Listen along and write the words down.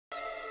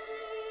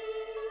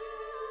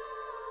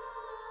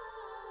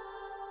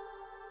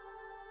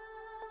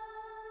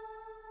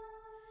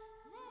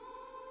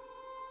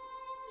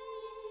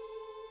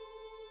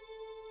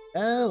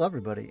Hello,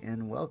 everybody,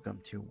 and welcome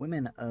to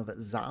Women of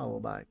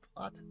Zal by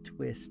Plot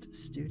Twist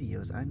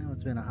Studios. I know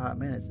it's been a hot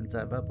minute since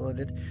I've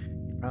uploaded.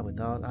 You probably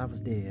thought I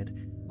was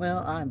dead. Well,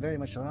 I'm very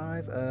much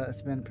alive.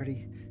 It's been a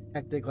pretty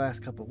hectic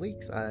last couple of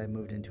weeks. I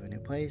moved into a new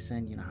place,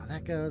 and you know how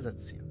that goes.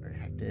 That's very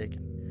hectic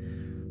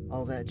and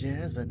all that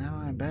jazz. But now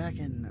I'm back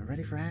and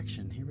ready for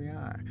action. Here we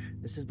are.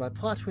 This is by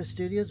Plot Twist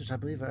Studios, which I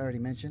believe I already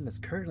mentioned. It's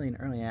currently in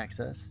early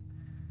access.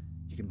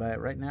 You can buy it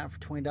right now for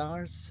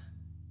 $20,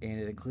 and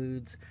it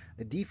includes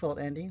a default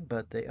ending,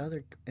 but the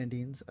other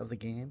endings of the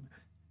game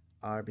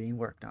are being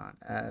worked on,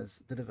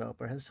 as the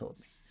developer has told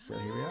me. So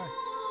here we are.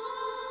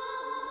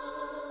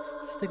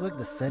 Let's take a look at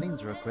the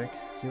settings real quick,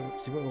 see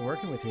what we're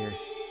working with here.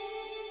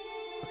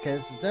 Okay,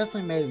 this is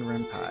definitely made in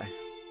RimPie.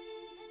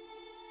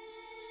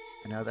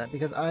 I know that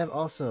because I have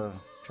also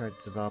tried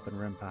to develop in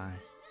RimPie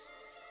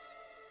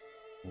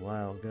a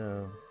while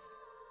ago.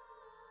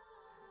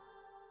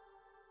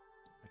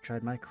 I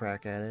tried my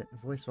crack at it.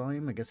 Voice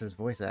volume, I guess there's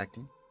voice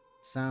acting.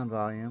 Sound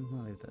volume,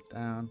 we'll leave that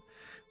down.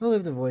 We'll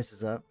leave the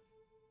voices up.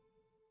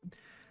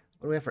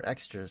 What do we have for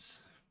extras?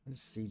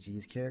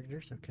 CG's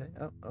characters, okay.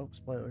 Oh,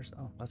 spoilers.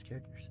 Oh, lots of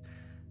characters.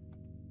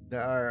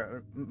 There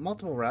are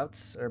multiple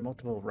routes, or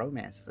multiple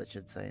romances, I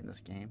should say, in this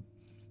game.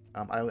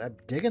 I'm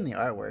digging the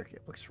artwork.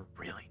 It looks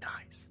really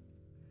nice.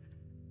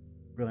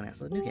 Really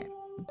nice. It's a new game.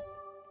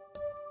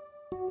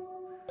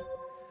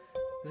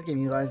 This game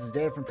utilizes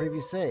data from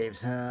previous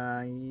saves.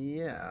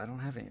 Yeah, I don't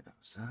have any of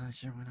those.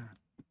 Sure, why not?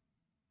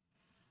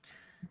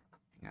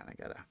 Hang on, I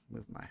gotta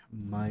move my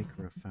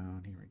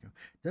microphone. Here we go.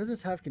 Does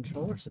this have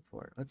controller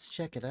support? Let's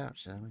check it out,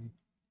 shall we?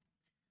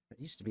 That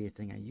used to be a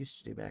thing I used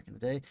to do back in the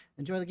day.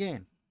 Enjoy the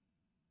game.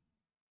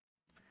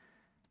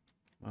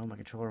 Well, my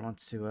controller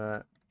wants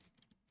to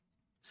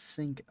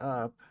sync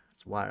up.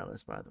 It's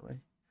wireless, by the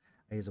way.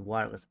 I use a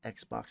wireless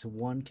Xbox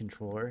One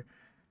controller.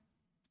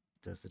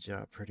 Does the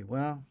job pretty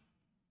well.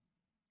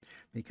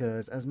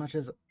 Because as much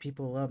as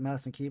people love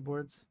mouse and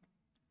keyboards,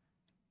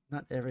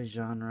 not every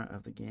genre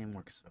of the game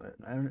works.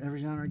 Every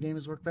genre of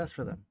games work best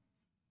for them.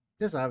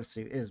 This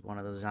obviously is one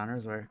of those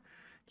genres where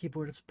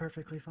keyboard is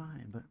perfectly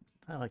fine, but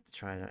I like to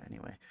try it out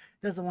anyway.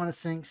 It doesn't want to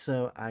sync,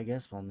 so I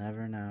guess we'll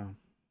never know.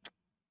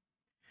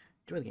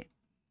 Enjoy the game.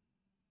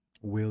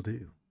 Will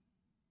do.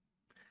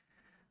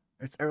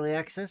 It's early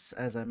access,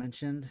 as I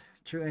mentioned.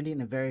 True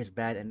ending and various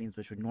bad endings,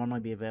 which would normally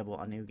be available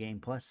on New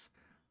Game Plus,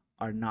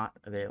 are not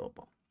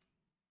available.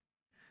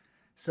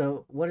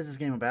 So, what is this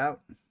game about?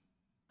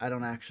 I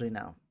don't actually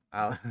know.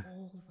 It's all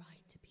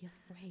right to be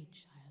afraid,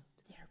 child.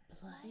 Their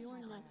blood You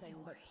is are on nothing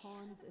your but hands.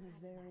 pawns in a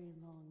very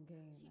long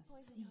game.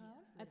 See,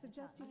 I'd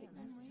suggest you get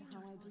used to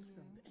how I do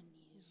things.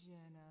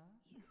 Xjena.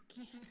 you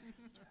can't.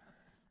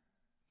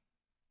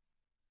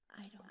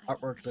 I don't.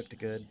 Artwork looked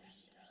good.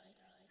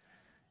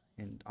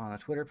 And on a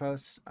Twitter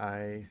post,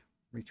 I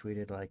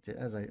retweeted, liked it,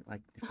 as I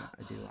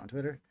do on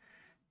Twitter.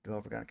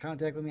 Developer got in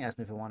contact with me, asked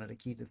me if I wanted a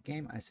key to the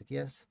game. I said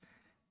yes.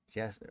 She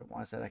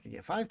said I could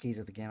get 5 keys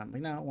of the game. I'm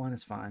like, no, 1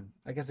 is fine.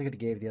 I guess I could have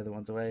gave the other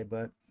ones away,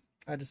 but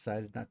I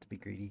decided not to be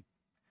greedy.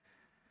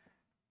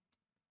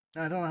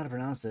 I don't know how to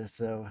pronounce this,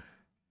 so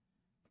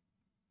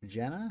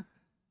Xjena?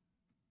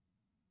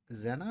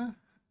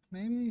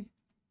 Maybe?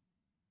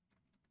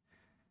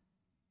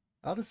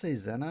 I'll just say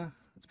Xena.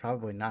 It's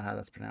probably not how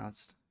that's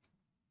pronounced.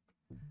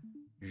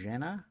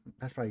 Xjena?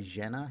 That's probably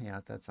Xjena. Yeah,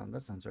 that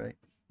sounds right.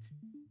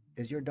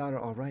 Is your daughter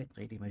all right,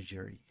 Lady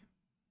Majuri?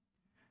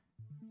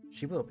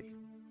 She will be.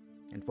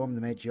 Inform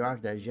the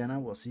matriarch that Xjena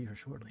will see her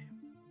shortly.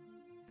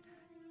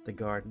 The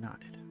guard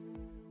nodded.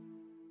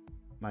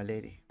 My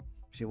lady,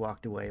 she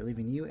walked away,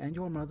 leaving you and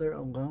your mother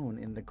alone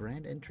in the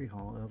grand entry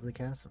hall of the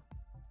castle.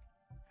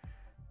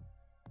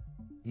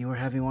 You were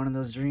having one of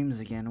those dreams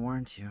again,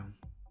 weren't you?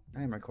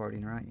 I am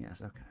recording, right?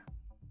 Yes, okay.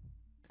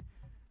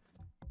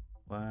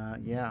 Well,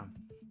 yeah.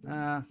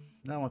 I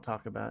don't want to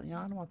talk about it. Yeah,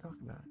 I don't want to talk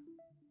about it.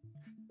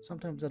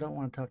 Sometimes I don't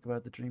want to talk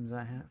about the dreams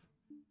I have.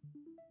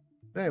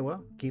 Very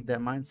well. Keep that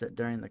mindset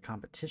during the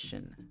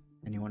competition.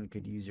 Anyone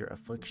could use your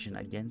affliction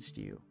against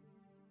you.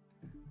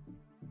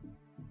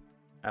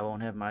 I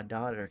won't have my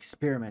daughter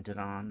experimented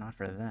on, not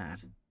for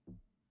that.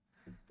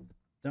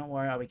 Don't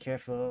worry, I'll be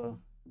careful.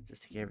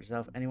 Just take care of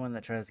yourself. Anyone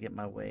that tries to get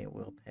my way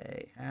will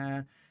pay.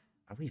 Are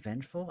we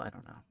vengeful? I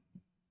don't know.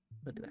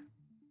 We'll do that.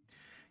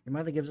 Your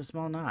mother gives a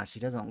small nod.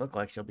 She doesn't look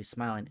like she'll be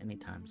smiling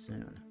anytime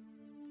soon.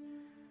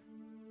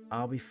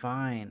 I'll be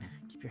fine.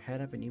 Keep your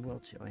head up and you will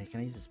too. Hey, can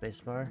I use the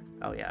spacebar?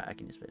 Oh yeah, I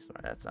can use spacebar.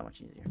 That's so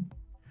much easier.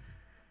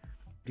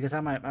 Because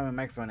how my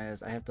microphone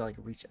is, I have to like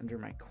reach under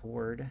my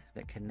cord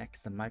that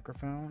connects the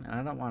microphone, and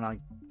I don't want to like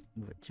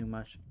move it too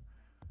much.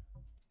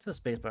 So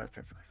spacebar is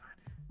perfectly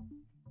fine.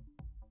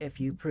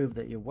 If you prove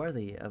that you're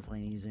worthy of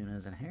Lady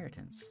Zuna's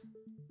inheritance,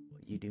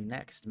 what you do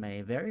next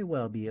may very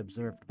well be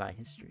observed by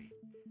history.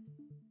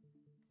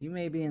 You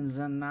may be in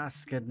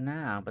Zanaskad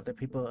now, but the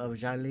people of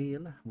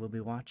Jalil will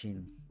be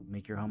watching.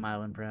 Make your home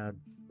island proud.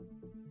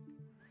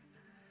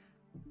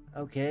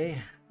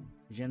 Okay.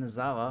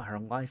 Xjena, her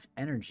life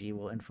energy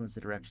will influence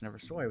the direction of her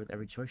story with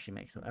every choice she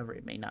makes. However,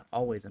 it may not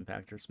always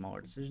impact her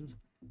smaller decisions.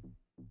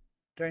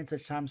 During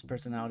such times,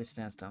 personality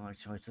stands to unlike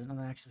choices, and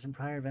other actions from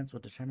prior events will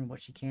determine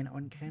what she can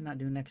or cannot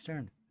do next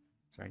turn.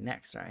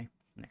 Next turn.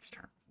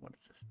 What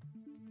is this?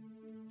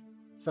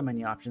 Some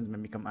menu options may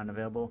become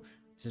unavailable.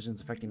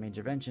 Decisions affecting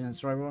major events and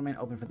story will remain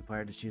open for the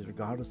player to choose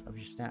regardless of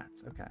your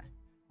stats. Okay.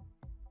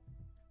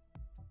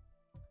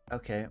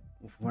 Okay,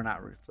 we're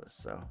not ruthless,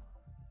 so...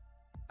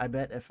 I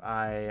bet if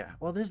I...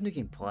 Well, there's New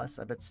Game Plus.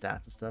 I bet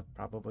stats and stuff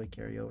probably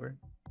carry over.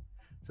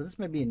 So this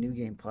might be a New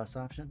Game Plus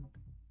option.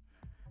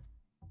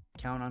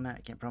 Count on that. I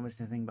can't promise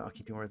anything, but I'll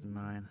keep your words in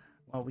mind.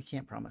 Well, we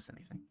can't promise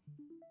anything.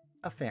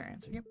 A fair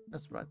answer. Yep,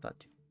 that's what I thought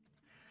too.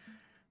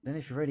 Then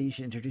if you're ready, you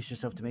should introduce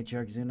yourself to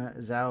Matriarch Xjena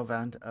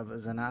Zauvant of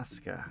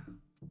Zanaska.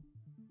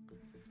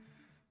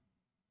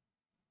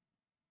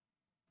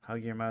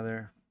 Hug your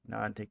mother. No,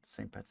 I'd take the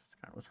same pets as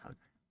Scar. Let's hug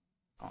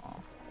her. Aw.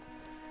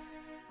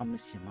 I'll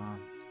miss you, Mom.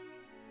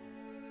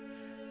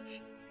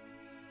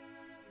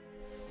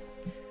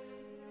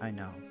 I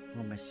know.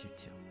 We'll miss you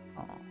too.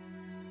 Aw.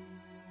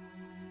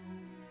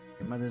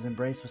 Your mother's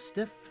embrace was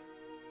stiff,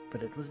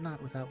 but it was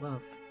not without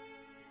love.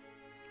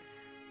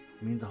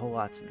 It means a whole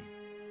lot to me.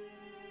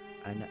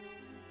 I know.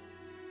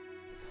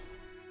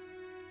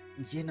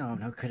 You know I'm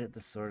no good at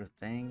this sort of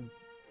thing.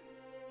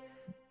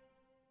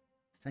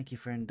 Thank you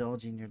for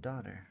indulging your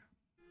daughter.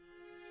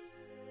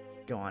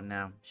 Go on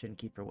now. Shouldn't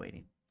keep her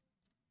waiting.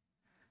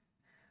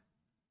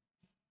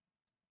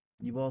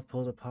 You both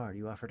pulled apart.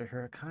 You offered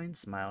her a kind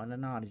smile and a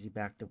nod as you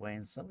backed away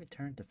and slowly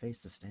turned to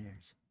face the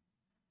stairs.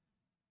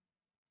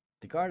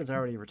 The guard has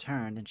already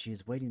returned and she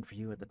is waiting for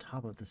you at the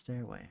top of the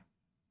stairway.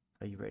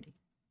 Are you ready?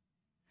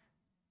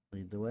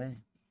 Lead the way.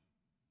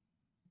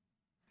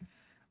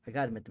 I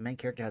gotta admit, the main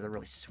character has a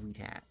really sweet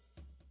hat.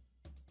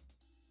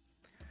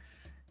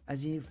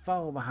 As you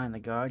follow behind the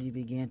guard, you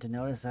began to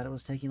notice that it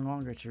was taking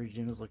longer to reach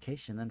Juno's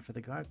location than for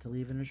the guard to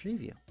leave and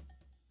retrieve you.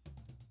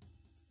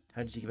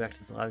 How did you get back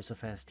to the lobby so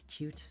fast?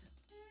 Cute.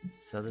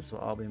 So this will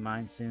all be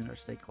mine soon, or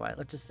stay quiet?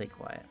 Let's just stay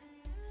quiet.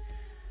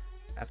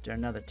 After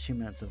another 2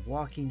 minutes of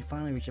walking, you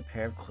finally reach a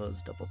pair of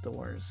closed double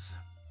doors.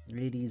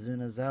 Lady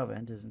Xjena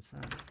Zauvant is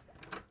inside.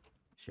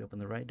 She opened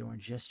the right door and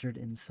gestured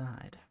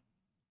inside.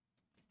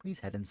 Please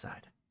head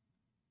inside.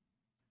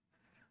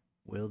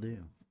 Will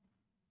do.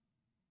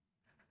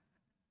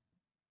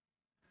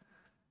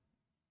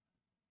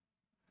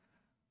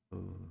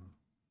 Ooh.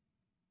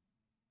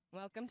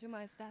 Welcome to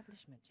my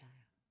establishment, child.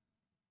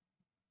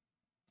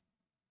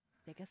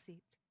 Take a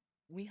seat.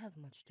 We have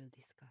much to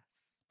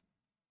discuss.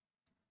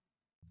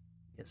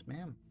 Yes,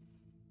 ma'am.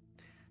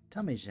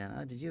 Tell me,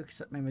 Xjena, did you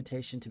accept my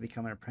invitation to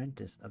become an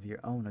apprentice of your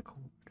own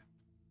accord?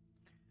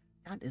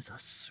 That is a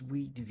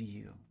sweet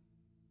view.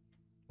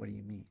 What do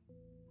you mean?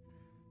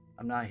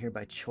 I'm not here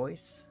by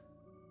choice?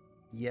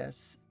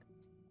 Yes.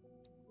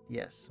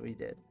 Yes, we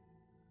did.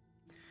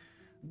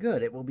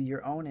 Good, it will be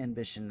your own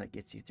ambition that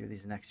gets you through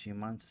these next few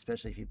months,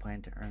 especially if you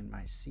plan to earn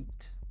my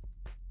seat.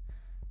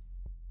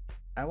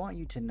 I want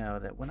you to know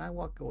that when I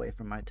walk away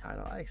from my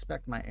title, I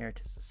expect my heir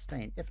to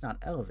sustain, if not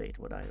elevate,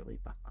 what I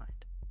leave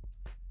behind.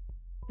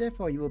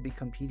 Therefore, you will be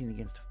competing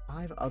against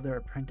 5 other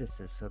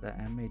apprentices so that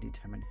I may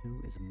determine who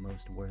is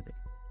most worthy.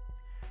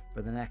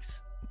 For the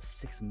next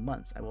 6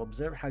 months, I will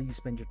observe how you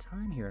spend your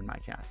time here in my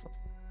castle.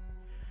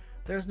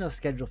 There is no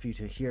schedule for you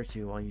to adhere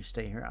to while you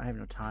stay here. I have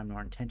no time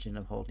nor intention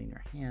of holding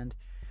your hand.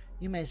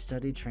 You may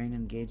study, train,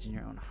 engage in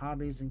your own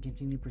hobbies, and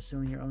continue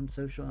pursuing your own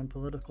social and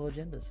political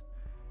agendas.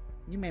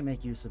 You may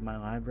make use of my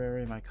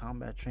library, my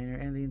combat trainer,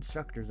 and the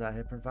instructors I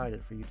have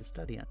provided for you to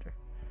study under.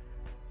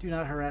 Do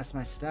not harass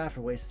my staff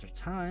or waste their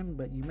time,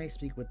 but you may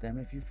speak with them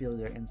if you feel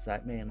their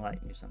insight may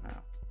enlighten you somehow.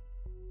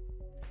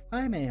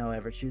 I may,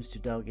 however, choose to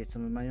delegate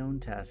some of my own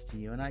tasks to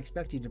you, and I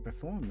expect you to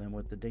perform them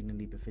with the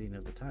dignity befitting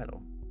of the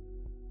title.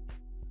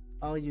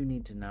 All you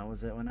need to know is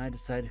that when I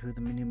decide who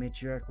the new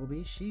matriarch will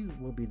be, she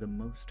will be the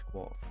most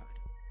qualified.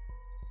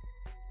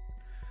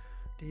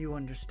 Do you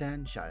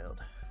understand,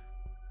 child?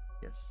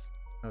 Yes.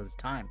 Oh, it's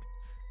timed.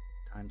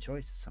 Time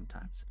choices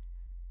sometimes.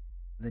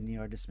 Then you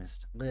are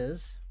dismissed.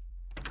 Liz,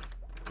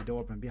 the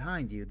door opened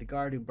behind you. The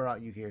guard who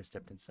brought you here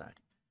stepped inside.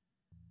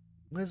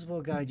 Liz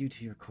will guide you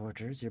to your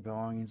quarters. Your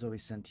belongings will be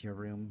sent to your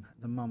room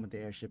the moment the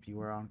airship you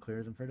were on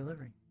clears them for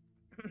delivery.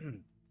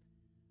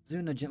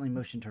 Xjena gently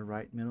motioned her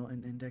right, middle,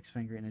 and index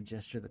finger in a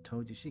gesture that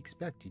told you she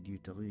expected you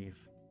to leave.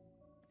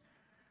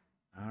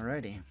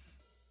 Alrighty.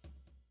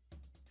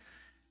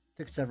 It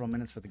took several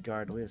minutes for the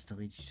guard Liz to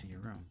lead you to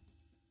your room.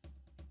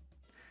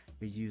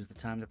 You used the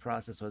time to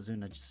process what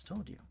Xjena just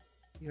told you.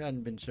 You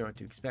hadn't been sure what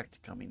to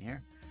expect coming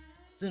here.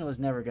 Xjena was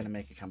never going to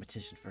make a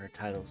competition for her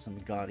title some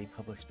gaudy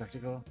public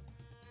spectacle,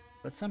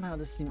 but somehow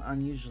this seemed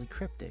unusually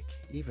cryptic,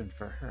 even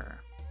for her.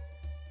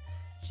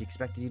 She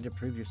expected you to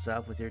prove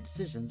yourself with your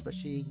decisions, but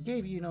she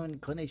gave you no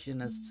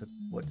inclination as to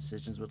what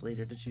decisions would lead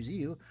her to choose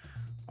you,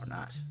 or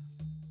not.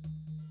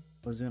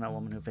 Was Xjena a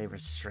woman who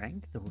favors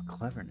strength, or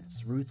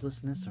cleverness,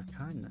 ruthlessness, or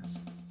kindness?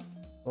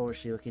 Or was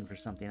she looking for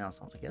something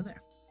else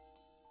altogether?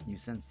 You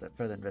sensed that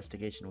further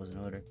investigation was in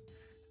order.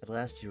 At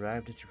last you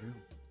arrived at your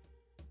room.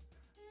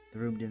 The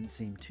room didn't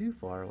seem too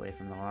far away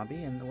from the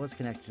lobby, and it was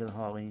connected to the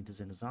hall leading to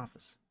Xena's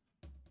office.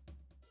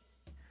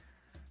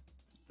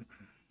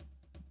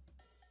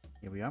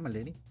 Here we are, my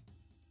lady.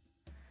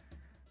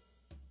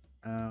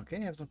 Okay,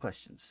 I have some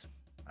questions.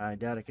 I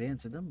doubt I could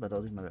answer them, but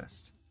I'll do my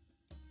best.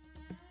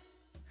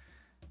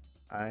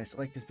 I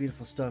select this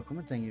beautiful stoic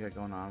woman thing you got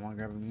going on. Want to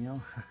grab a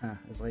meal?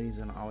 As ladies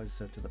are always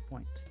so to the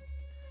point.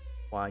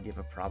 Why, do you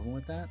have a problem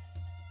with that?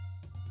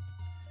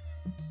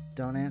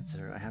 Don't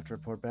answer. I have to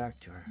report back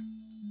to her.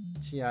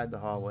 She eyed the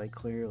hallway,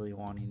 clearly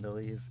wanting to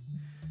leave.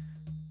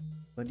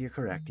 But you're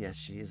correct. Yes,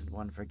 she isn't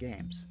one for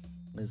games.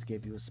 Liz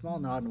gave you a small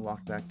nod and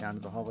walked back down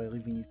to the hallway,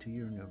 leaving you to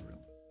your new room.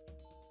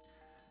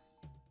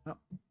 Well,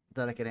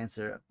 thought I could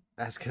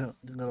ask a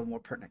little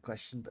more pertinent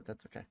question, but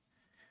that's okay.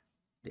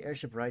 The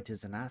airship ride to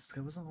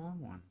Xanaska was a long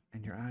one,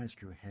 and your eyes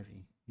grew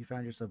heavy. You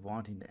found yourself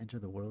wanting to enter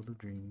the world of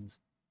dreams.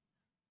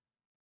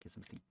 Get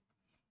some sleep.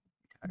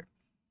 You're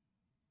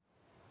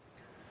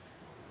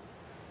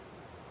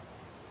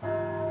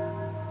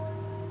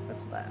tired.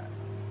 That's bad.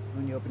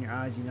 When you open your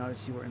eyes, you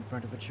notice you were in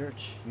front of a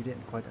church. You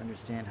didn't quite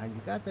understand how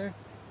you got there.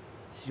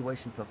 The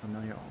situation felt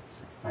familiar all the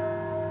same.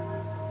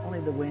 Only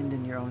the wind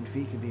in your own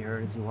feet could be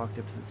heard as you walked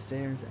up to the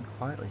stairs and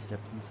quietly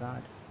stepped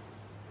inside.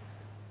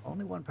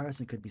 Only one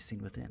person could be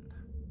seen within.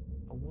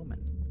 A woman.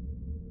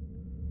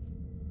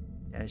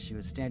 As she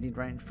was standing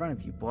right in front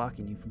of you,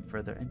 blocking you from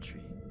further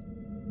entry.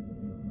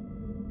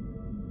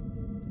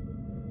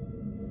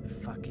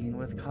 Fucking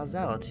with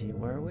causality,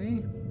 were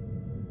we?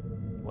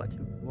 What?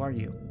 Who are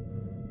you?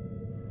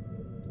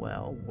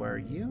 Well, were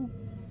you?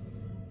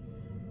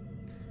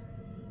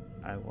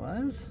 I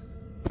was?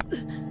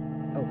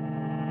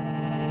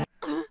 Oh.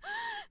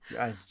 Your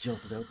eyes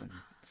jolted open.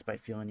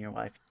 Despite feeling your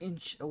life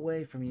inch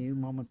away from you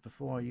moments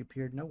before, you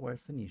appeared no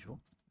worse than usual.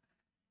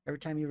 Every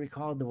time you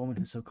recalled the woman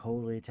who so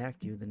coldly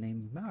attacked you, the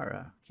name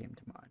Mara came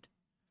to mind.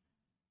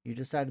 You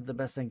decided the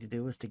best thing to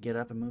do was to get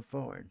up and move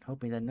forward,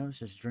 hoping that no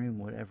such dream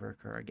would ever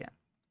occur again.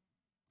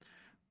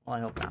 Well, I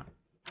hope not.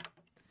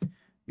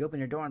 You opened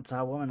your door and saw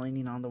a woman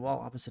leaning on the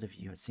wall opposite of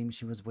you. It seemed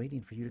she was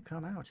waiting for you to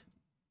come out.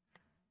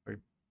 Or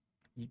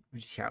you were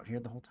just out here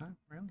the whole time?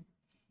 Really?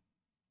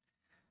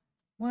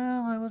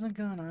 Well, I wasn't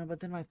gonna, but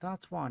then my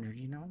thoughts wandered,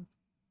 you know?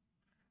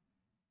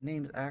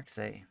 Name's Axe.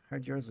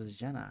 Heard yours was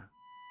Xjena.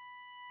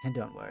 And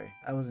don't worry,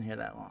 I wasn't here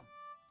that long.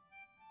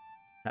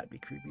 That'd be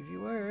creepy if you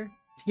were.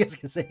 You guys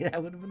can say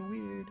that would have been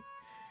weird.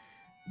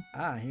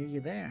 Ah, I hear you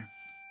there.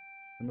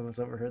 Some of us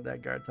overheard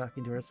that guard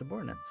talking to her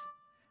subordinates.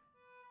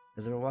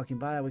 As they were walking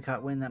by, we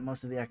caught wind that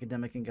most of the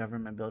academic and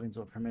government buildings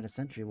will permit a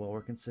sentry while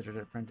we're considered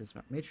apprentice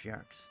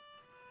matriarchs.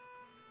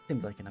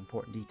 Seemed like an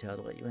important detail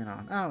to let you in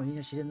on. Oh,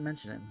 yeah, she didn't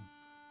mention it.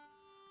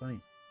 Funny.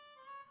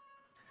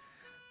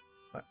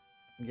 But,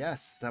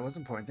 yes, that was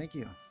important. Thank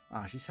you.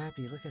 Ah, she's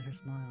happy. Look at her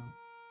smile.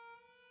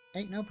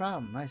 Ain't no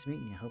problem. Nice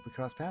meeting you. Hope we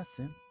cross paths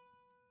soon.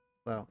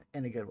 Well,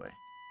 in a good way.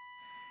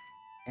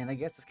 And I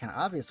guess it's kind of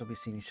obvious we'll be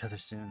seeing each other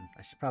soon.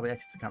 I should probably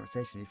exit the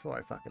conversation before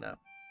I fuck it up.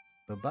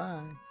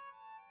 Bye-bye.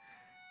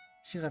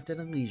 She left at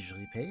a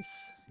leisurely pace.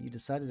 You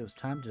decided it was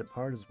time to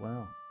depart as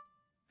well.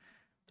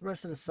 The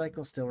rest of the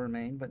cycle still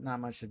remained, but not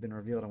much had been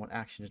revealed on what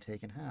action to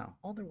take and how.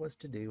 All there was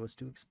to do was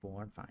to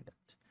explore and find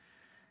out.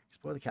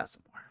 Explore the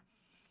castle more.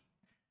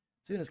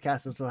 Soon as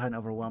castle still had an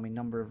overwhelming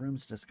number of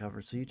rooms to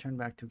discover, so you turned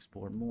back to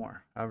explore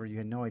more. However, you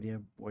had no idea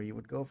where you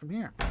would go from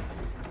here.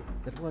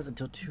 That was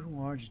until two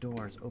large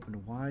doors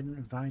opened wide and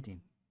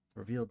inviting,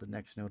 revealed the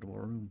next notable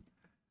room.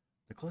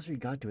 The closer you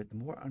got to it, the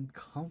more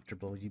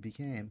uncomfortable you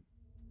became.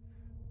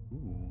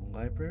 Ooh,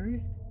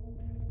 library?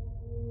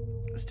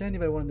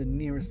 Standing by one of the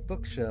nearest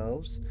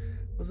bookshelves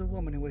was a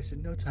woman who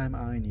wasted no time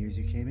eyeing you as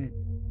you came in.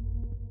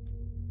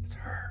 It's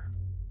her.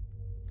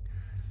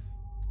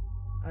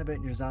 I bet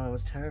Norzala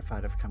was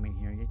terrified of coming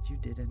here, yet you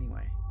did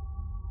anyway.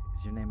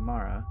 Is your name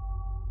Mara?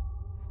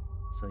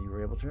 So you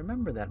were able to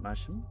remember that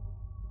much, hmm?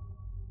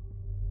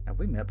 Have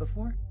we met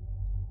before?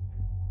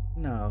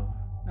 No,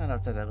 not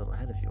outside that little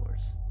head of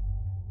yours.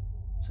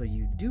 So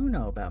you do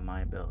know about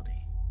my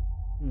ability.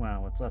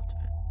 Well, what's left of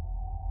it.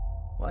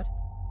 What?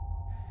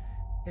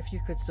 If you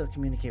could still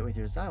communicate with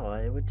your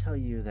Zawa, it would tell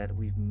you that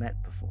we've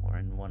met before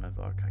in one of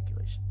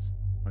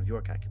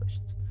your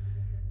calculations.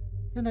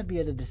 Then I'd be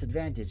at a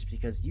disadvantage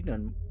because you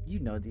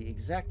know the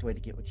exact way to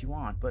get what you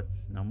want, but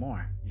no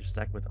more. You're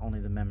stuck with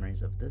only the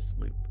memories of this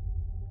loop.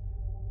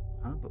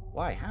 Huh? But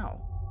why?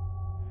 How?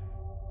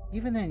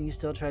 Even then, you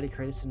still try to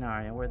create a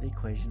scenario where the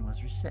equation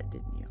was reset,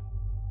 didn't you?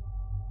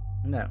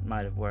 That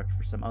might have worked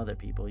for some other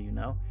people, you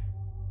know.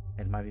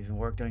 It might have even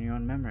worked on your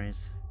own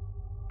memories.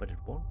 But it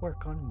won't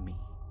work on me.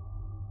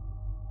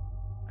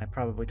 I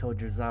probably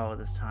told your Zawa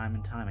this time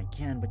and time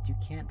again, but you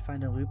can't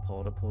find a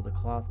loophole to pull the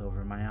cloth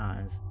over my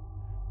eyes.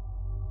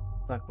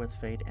 Fuck with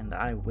fate, and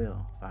I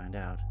will find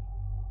out.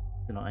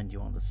 Then I'll end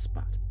you on the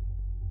spot.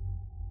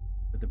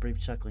 With a brief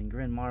chuckling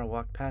grin, Mara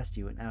walked past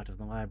you and out of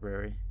the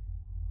library.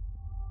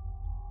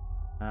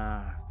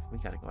 We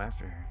gotta go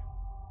after her.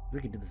 We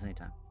can do this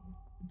anytime.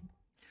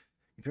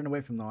 You turned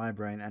away from the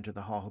library and entered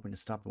the hall, hoping to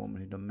stop the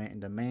woman who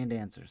demand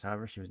answers.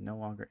 However, she was no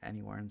longer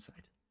anywhere in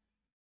sight.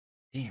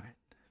 Damn it.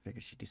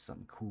 Figured she'd do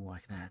something cool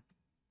like that.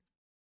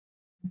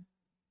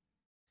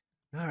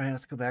 Alright,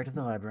 let's go back to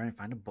the library and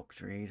find a book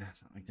to read.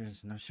 It's not like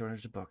there's no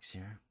shortage of books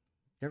here.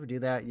 You ever do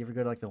that? You ever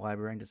go to like the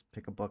library and just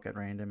pick a book at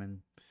random and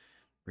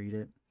read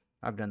it?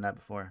 I've done that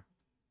before.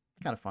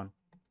 It's kind of fun.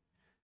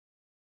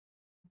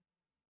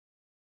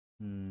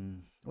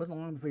 It wasn't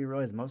long before you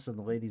realized most of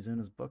the Lady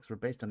Xuna's books were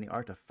based on the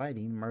art of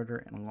fighting, murder,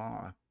 and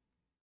law.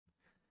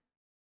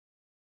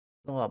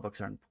 The law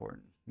books are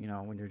important, you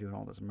know, when you're doing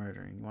all this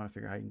murdering. You want to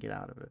figure out how you can get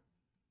out of it.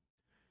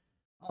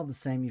 All the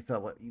same, you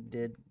felt what you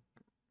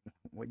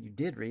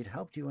did read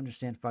helped you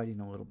understand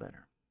fighting a little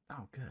better.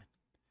 Oh, good.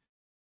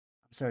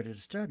 I'm sorry to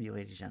disturb you,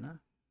 Lady Xjena.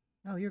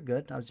 Oh, you're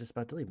good. I was just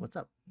about to leave. What's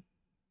up?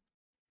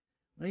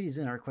 Lady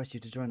Xjena requests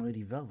you to join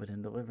Lady Velvet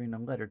in delivering a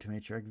letter to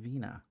Matriarch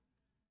Xjena.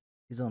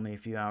 He's only a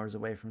few hours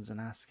away from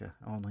Zanaska.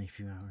 Only a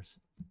few hours.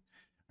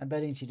 I'm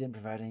betting she didn't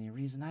provide any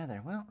reason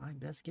either. Well, I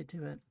best get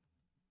to it.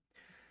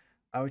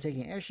 Are we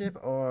taking airship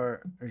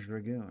or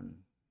Dragoon?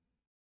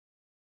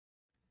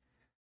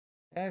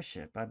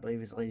 Airship. I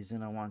believe his Lady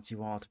Xjena wants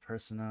you all to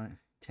personally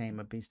tame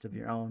a beast of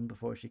your own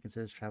before she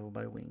considers travel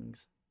by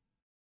wings.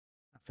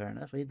 Fair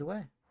enough. Lead the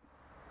way.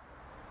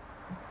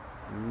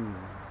 Ooh.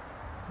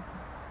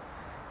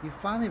 You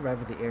finally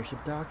arrive at the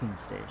airship docking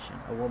station.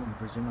 A woman who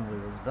presumably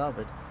was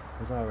Velvet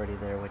was already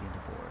there waiting to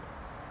board.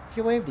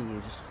 She waved at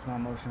you, just a small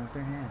motion with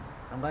her hand.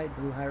 A light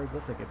blue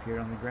hieroglyphic appeared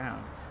on the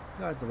ground,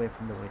 yards away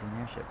from the waiting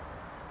airship.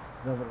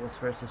 Velvet was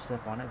first to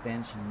step on it,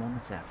 vanishing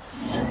moments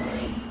after.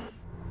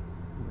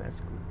 Ooh, that's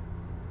cool.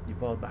 You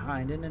followed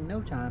behind, and in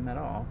no time at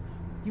all,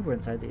 you were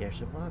inside the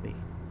airship lobby.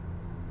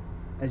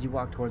 As you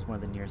walked towards one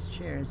of the nearest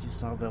chairs, you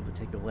saw Velvet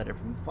take a letter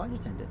from the flight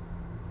attendant.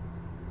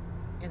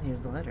 And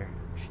here's the letter.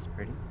 She's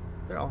pretty.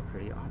 They're all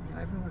pretty. Oh man,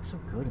 everyone looks so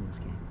good in this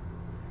game.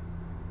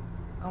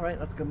 Alright,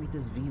 let's go meet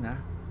this Xjena.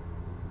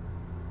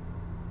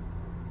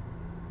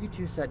 You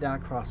two sat down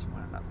across from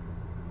one another.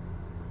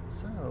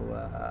 So,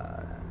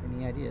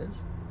 any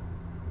ideas?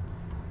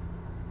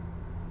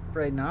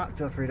 Afraid not.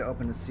 Feel free to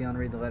open the seal and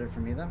read the letter for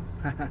me, though.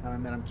 I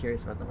mean, I'm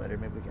curious about the letter.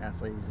 Maybe we can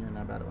ask Lady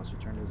Xjena about it once we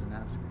return to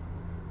Zanaska.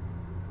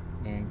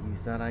 And you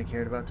thought I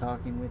cared about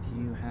talking with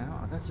you? How?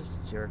 Oh, that's just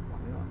a jerk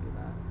one. We don't do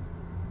that.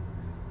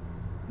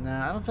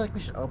 Nah, I don't feel like we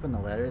should open the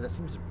letter. That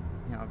seems,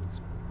 you know, if it's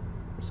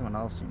for someone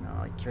else, you know,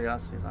 like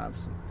curiosity is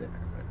obviously there,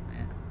 but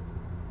man.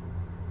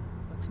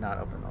 Let's not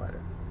open the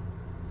letter.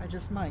 I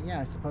just might, yeah,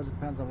 I suppose it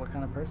depends on what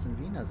kind of person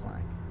Xjena's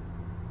like.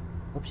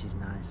 Hope she's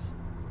nice.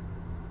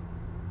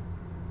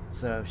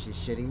 So if she's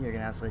shitty, you're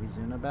gonna ask Lady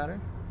Xjena about her?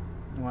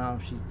 Well,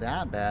 if she's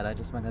that bad, I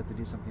just might have to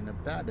do something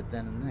about it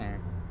then and there.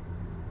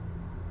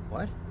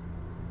 What?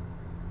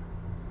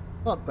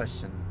 Follow-up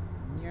question.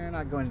 You're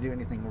not going to do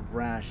anything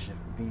rash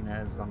if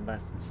Xjena is a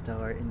less than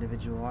stellar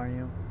individual, are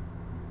you?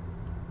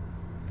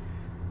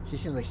 She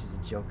seems like she's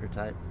a Joker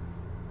type.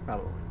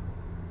 Probably.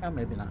 Oh,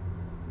 maybe not.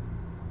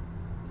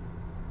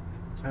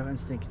 So what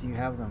instincts do you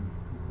have them?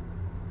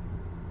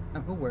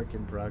 I'm a work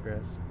in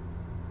progress.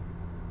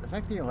 The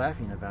fact that you're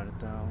laughing about it,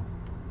 though,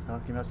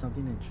 talking about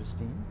something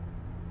interesting,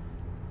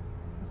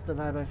 that's the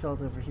vibe I felt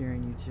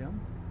overhearing you two.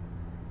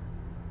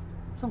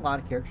 There's a lot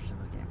of characters in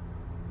this game.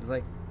 There's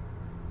like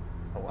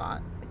a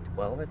lot, like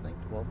 12, I think,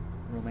 12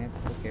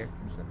 romanceable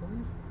characters, I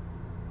believe.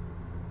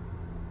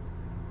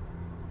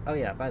 Oh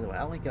yeah, by the way,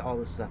 I'll link all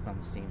this stuff on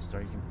the Steam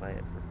store. You can play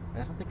it for,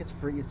 I don't think it's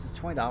free. It's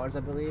just $20, I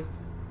believe.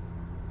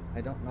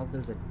 I don't know if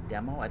there's a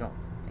demo. I don't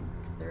think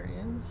there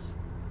is.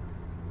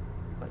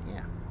 But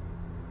yeah.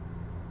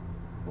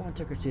 Woman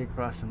took her seat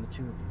across from the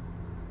two of you.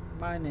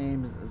 My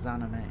name's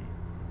Zaname.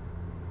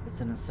 It's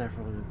an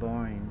insufferably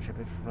boring trip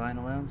if you're flying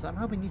alone, so I'm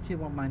hoping you two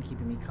won't mind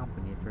keeping me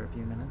company for a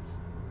few minutes.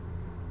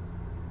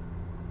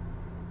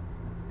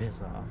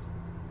 Piss off.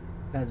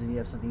 Depends if you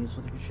have something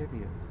useful to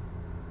contribute.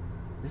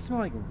 This is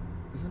more like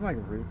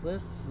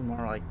ruthless. This is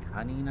more like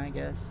cunning, I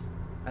guess.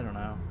 I don't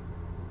know.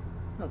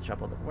 No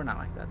trouble though. We're not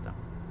like that though.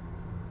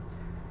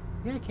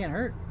 Yeah, it can't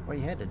hurt. Where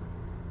you headed?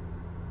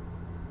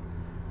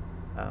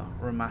 Oh,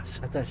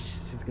 Romanceable. I thought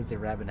she's gonna say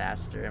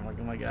Rabbinaster. I'm like,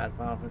 oh my god,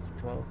 Final Fantasy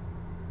 12.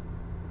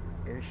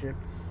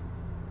 Airships.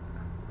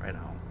 Right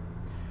home.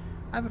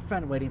 I have a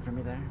friend waiting for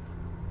me there.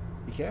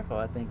 Be careful,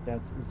 I think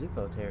that's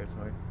Zuko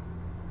territory.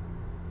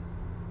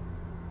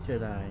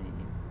 Should I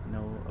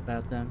know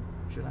about them?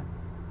 Should I?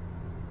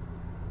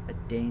 A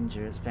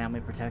dangerous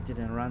family protected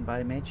and run by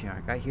a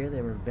matriarch. I hear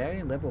they were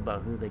very liberal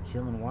about who they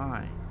kill and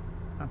why.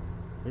 Oh,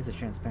 at least it's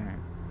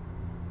transparent.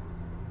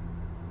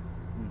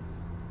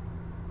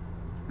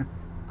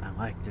 I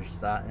like their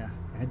style. Yeah,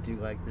 I do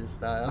like their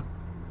style.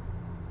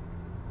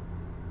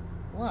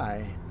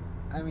 Why?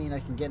 I mean, I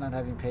can get not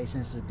having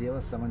patience to deal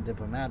with someone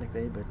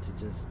diplomatically, but to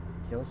just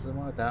kill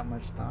someone without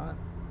much thought?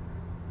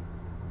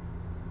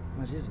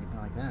 Well, she's even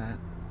like that.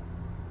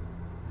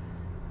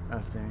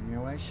 If they're in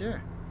your way,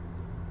 sure.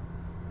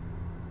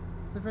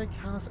 It's a very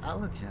callous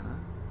outlook, Xjena.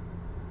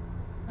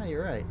 Oh,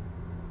 you're right.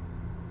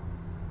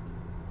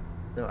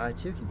 Though I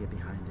too can get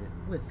behind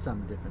it, with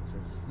some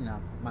differences, you know,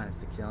 minus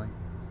the killing.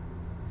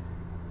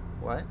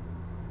 What?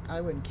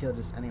 I wouldn't kill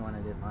just anyone I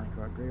didn't like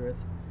or agree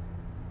with.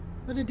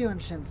 But I do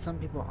understand that some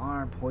people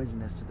are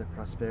poisonous to the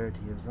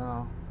prosperity of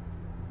Zal.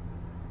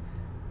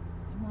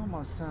 You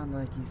almost sound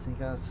like you think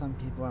some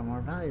people are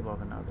more valuable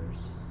than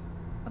others.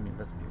 I mean,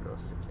 let's be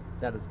realistic here.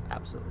 That is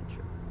absolutely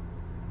true.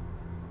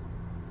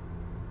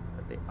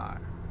 But they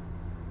are.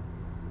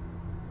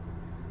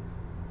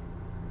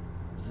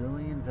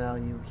 Zillion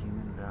value,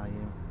 human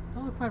value. It's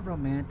all quite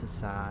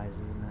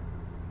romanticized, isn't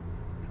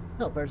it?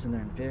 Tell a person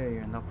they're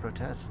inferior and they'll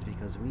protest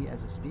because we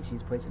as a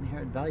species place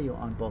inherent value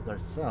on both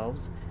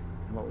ourselves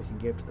and what we can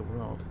give to the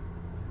world.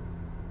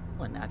 It's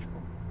only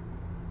natural.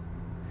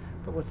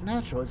 But what's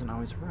natural isn't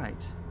always right.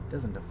 It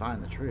doesn't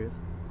define the truth.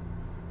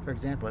 For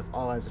example, if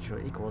all lives are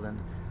truly equal, then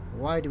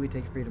why do we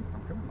take freedom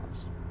from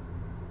criminals?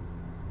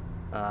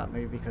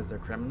 Maybe because they're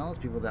criminals,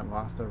 people that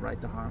lost their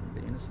right to harm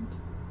the innocent?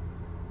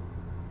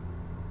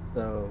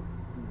 So,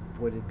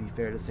 would it be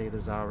fair to say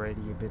there's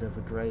already a bit of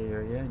a gray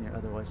area in your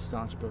otherwise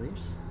staunch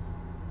beliefs?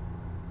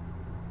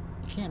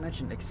 You can't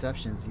mention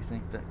exceptions you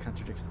think that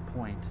contradicts the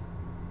point.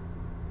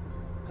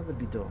 That would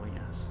be dull,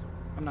 yes.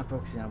 I'm not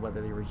focusing on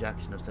whether the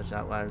rejection of such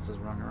outliers is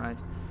wrong or right.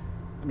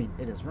 I mean,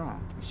 it is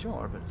wrong, to be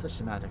sure, but such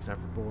semantics are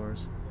for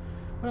bores.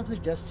 What I'm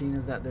suggesting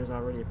is that there's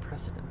already a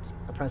precedent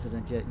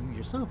yet you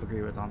yourself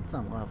agree with on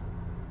some level.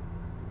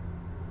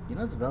 You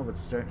notice Velvet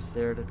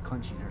stared at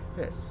clenching her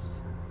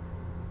fists.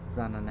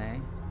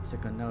 Xjena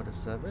took a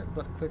notice of it,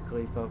 but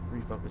quickly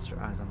refocused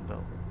her eyes on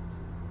Velvet.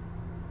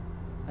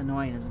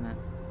 Annoying, isn't it?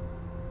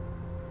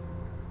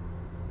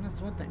 And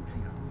that's one thing.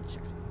 Hang on, let me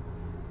check something.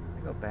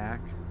 I go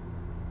back.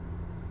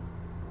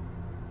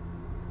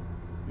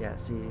 Yeah,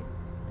 see,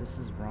 this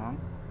is wrong.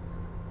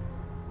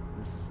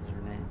 This is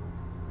her name.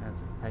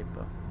 That's a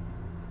typo.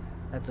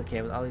 That's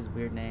okay with all these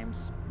weird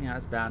names. Yeah,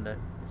 it's bound to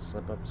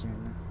slip up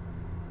soon.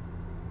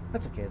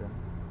 That's okay though.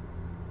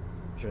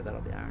 I'm sure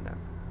that'll be ironed out.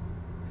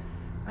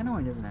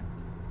 Annoying, isn't it?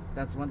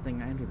 That's one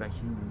thing I envy about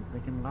humans. They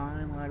can lie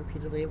and lie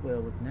repeatedly at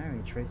will with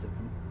nary trace of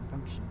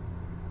compunction.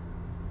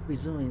 We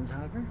Zulians,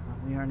 however,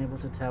 we aren't able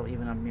to tell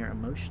even a mere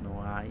emotional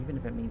lie, even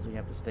if it means we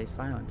have to stay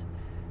silent,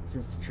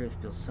 since the truth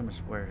feels so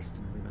much worse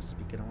than we must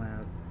speak it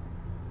aloud.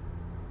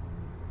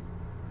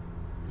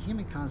 The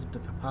human concept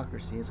of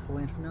hypocrisy is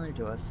wholly unfamiliar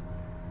to us.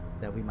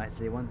 That we might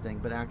say one thing,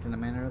 but act in a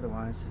manner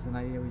otherwise is an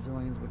idea we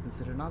Zulians would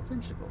consider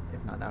nonsensical,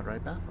 if not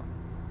outright baffling.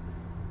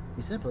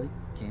 We simply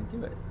can't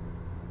do it.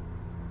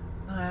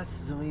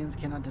 Alas, Zulians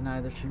cannot deny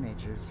their true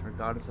natures,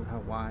 regardless of how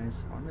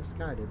wise or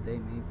misguided they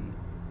may be.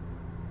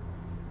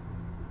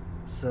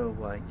 So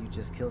what, you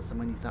just killed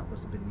someone you thought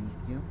was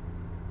beneath you?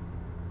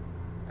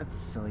 That's a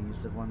silly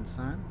use of one's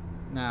time.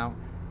 Now,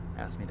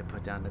 ask me to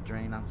put down the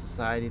drain on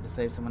society to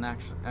save someone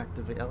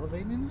actively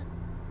elevating it?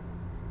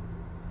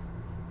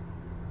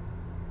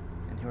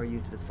 And who are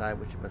you to decide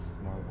which of us is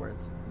more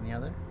worth than the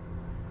other?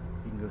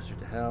 You can go straight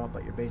to hell,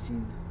 but you're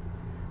basing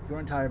your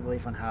entire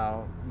belief on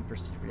how you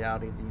perceive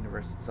reality. The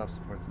universe itself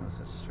supports no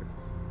such truth.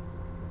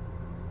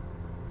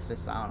 Stay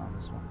silent on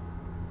this one.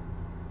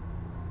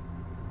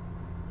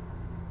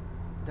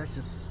 That's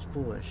just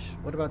foolish.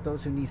 What about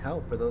those who need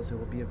help or those who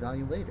will be of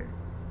value later?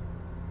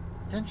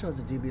 Potential is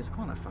a dubious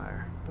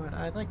quantifier, but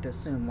I'd like to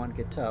assume one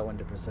could tell when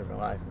to preserve a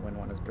life and when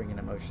one is bringing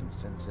emotions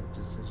to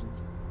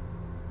decisions.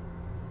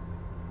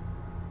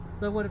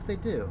 So what if they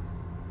do?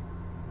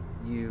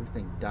 You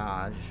think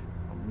Dodge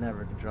will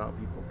never control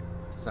people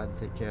decide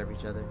to take care of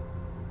each other?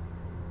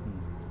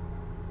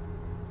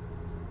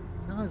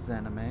 Tell us,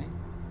 Xjena,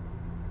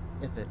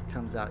 if it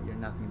comes out you're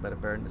nothing but a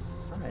burden to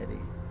society,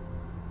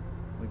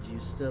 would you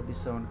still be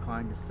so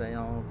inclined to say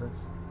all of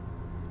this?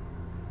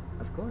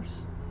 Of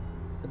course.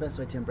 The best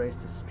way to embrace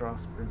the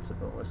Strauss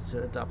principle is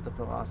to adopt the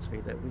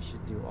philosophy that we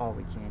should do all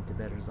we can to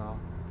better us all.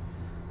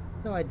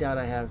 Though I doubt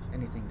I have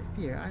anything to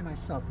fear, I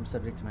myself am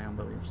subject to my own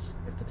beliefs.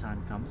 If the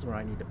time comes where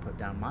I need to put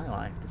down my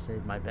life to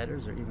save my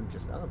betters or even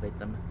just elevate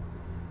them,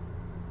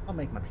 I'll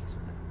make my peace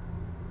with it.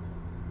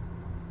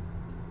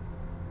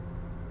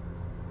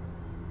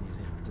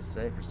 Easy to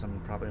say for someone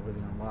probably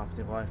living a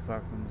lofty life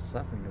far from the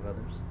suffering of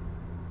others.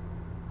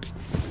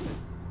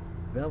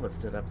 Velvet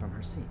stood up from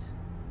her seat.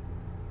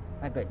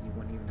 I bet you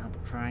wouldn't even help a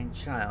crying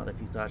child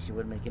if you thought she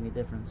would make any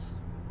difference.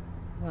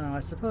 Well, I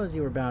suppose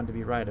you were bound to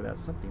be right about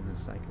something this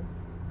cycle.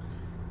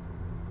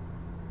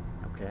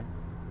 Okay.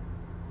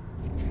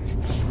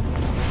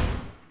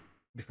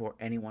 Before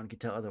anyone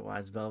could tell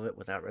otherwise, Velvet,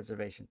 without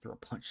reservation, threw a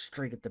punch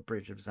straight at the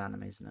bridge of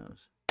Xaname's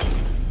nose.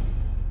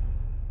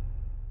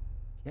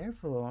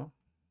 Careful.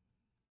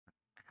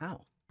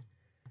 How?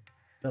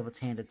 Velvet's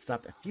hand had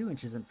stopped a few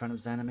inches in front of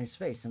Xaname's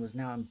face and was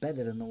now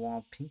embedded in the wall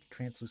of pink,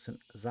 translucent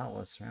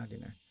Zala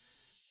surrounding her.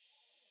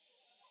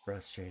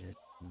 Frustrated.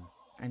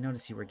 I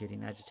noticed you were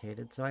getting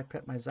agitated, so I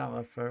prepped my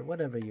Zala for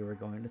whatever you were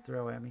going to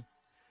throw at me.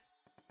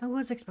 I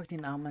was expecting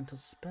an elemental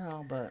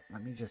spell, but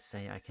let me just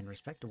say I can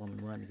respect a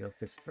woman willing to go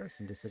fist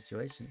first in this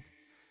situation.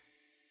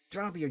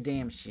 Drop your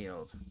damn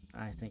shield.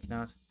 I think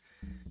not.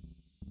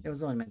 It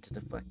was only meant to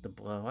deflect the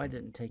blow. I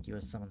didn't take you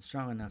as someone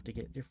strong enough to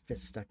get your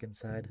fist stuck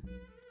inside.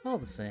 All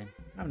the same,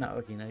 I'm not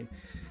looking at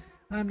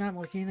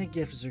a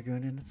gift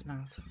Zergoon in its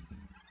mouth.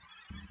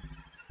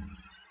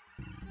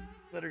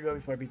 Let her go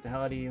before I beat the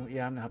hell out of you.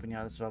 Yeah, I'm not helping you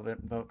out of this, Velvet.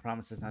 Velvet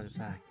promises not to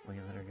attack. Will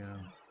you let her go?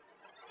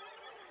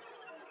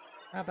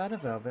 How about a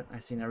Velvet? I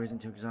see no reason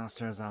to exhaust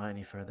her Zala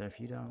any further if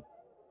you don't.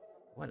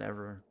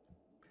 Whatever.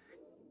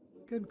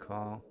 Good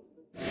call.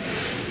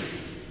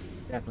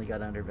 Definitely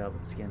got under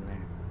velvet skin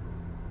there.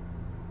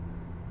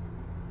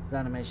 The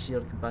anime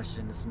shield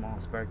combusted into small,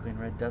 sparkling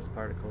red dust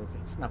particles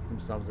that snuffed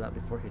themselves out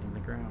before hitting the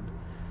ground.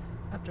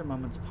 After a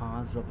moment's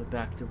pause, Velvet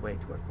backed away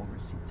to her former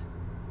seat.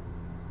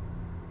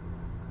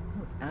 You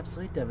look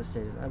absolutely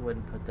devastated. I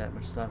wouldn't put that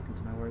much stock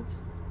into my words.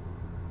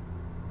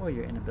 Or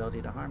your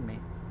inability to harm me.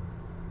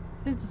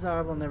 Chances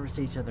are we'll never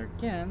see each other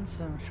again,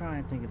 so I'm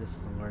trying to think of this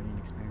as a learning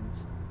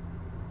experience.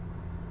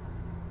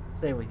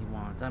 Say what you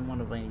want. I'm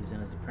one of Lady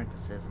Xena's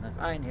apprentices, and if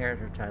I inherit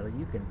her title,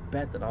 you can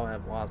bet that I'll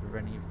have laws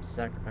preventing you from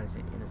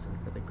sacrificing the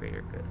innocent for the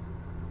greater good.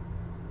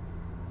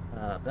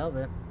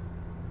 Velvet?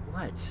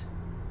 What?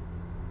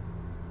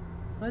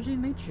 Pledging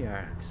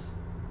matriarchs.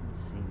 Let's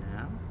see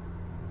now.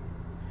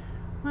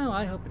 Well,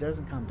 I hope it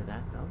doesn't come to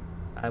that, Velvet.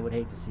 I would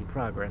hate to see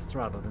progress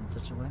throttled in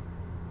such a way.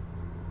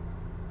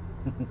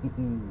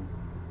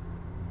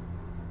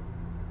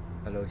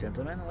 Hello,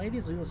 gentlemen and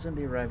ladies. We will soon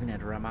be arriving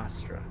at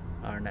Ramastra.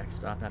 Our next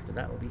stop after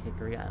that will be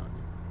Hickory Island.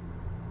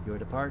 If you are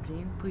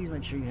departing, please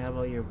make sure you have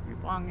all your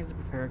belongings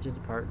prepared to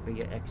depart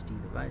via XT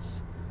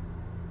device.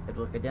 It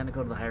will look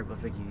identical to the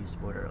hieroglyphic you used to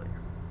board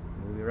earlier.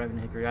 We will be arriving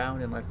at Hickory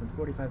Island in less than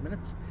 45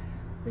 minutes.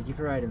 Thank you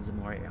for riding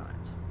Zamora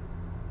Airlines.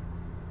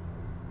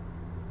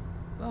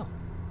 Well,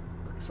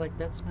 looks like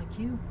that's my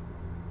cue.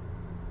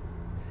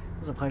 It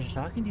was a pleasure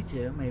talking to you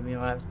too. Maybe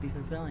your lives be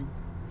fulfilling.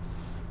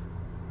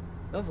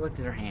 Velvet looked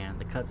at her hand.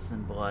 The cuts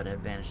and blood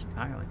had vanished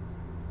entirely.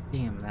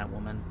 Damn that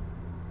woman.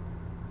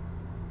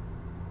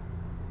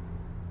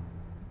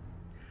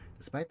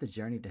 Despite the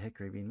journey to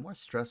Hickory being more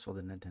stressful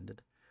than intended,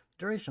 the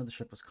duration of the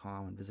trip was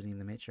calm, and visiting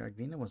the matriarch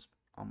Xjena was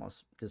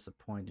almost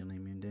disappointingly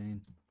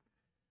mundane.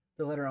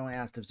 The letter only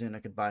asked if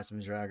Xjena could buy some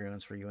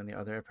dragoons for you and the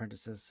other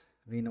apprentices.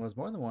 Xjena was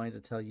more than willing to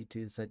tell you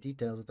two set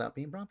details without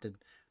being prompted,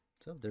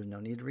 so there's no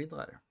need to read the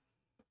letter.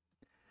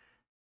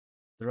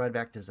 The ride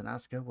back to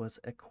Zanaska was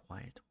a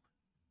quiet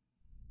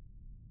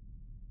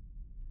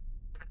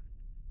one.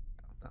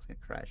 Oh, that's going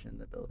to crash into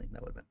the building.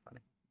 That would have been funny.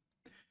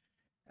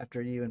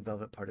 After you and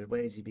Velvet parted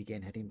ways, you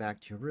began heading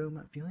back to your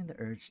room, feeling the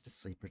urge to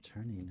sleep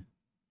returning.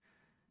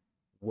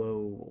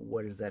 Whoa,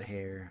 what is that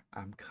hair?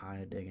 I'm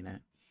kind of digging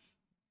it.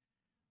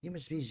 You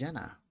must be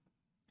Xjena.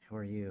 Who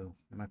are you?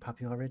 Am I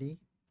popular already?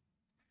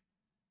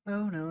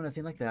 Oh, no,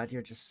 nothing like that.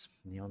 You're just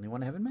the only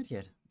one I haven't met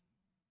yet.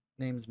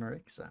 Name's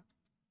Marixa.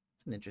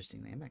 It's an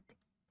interesting name. I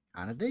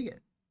kind of dig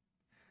it.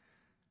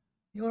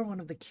 You are one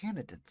of the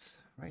candidates,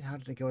 right? How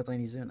did it go with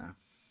Lady Xjena?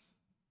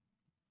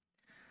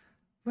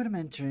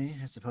 Rudimentary.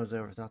 I suppose I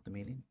overthought the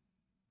meeting.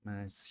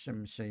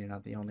 I'm sure you're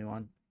not the only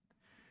one.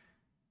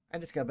 I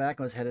just got back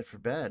and was headed for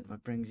bed.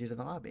 What brings you to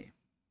the lobby?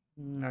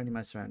 Already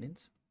my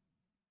surroundings.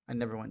 I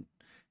never want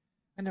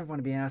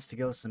to be asked to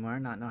go somewhere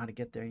and not know how to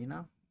get there, you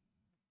know?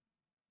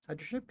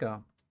 How'd your trip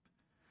go?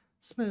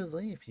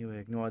 Smoothly, if you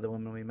ignore the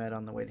woman we met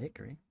on the way to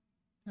Hickory.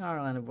 In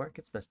our line of work,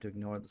 it's best to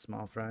ignore the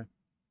small fry.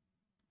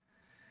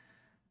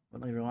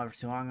 Wouldn't leave her alone for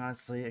too long,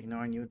 honestly.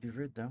 Ignoring you would be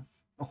rude, though.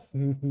 Oh,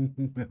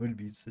 that would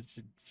be such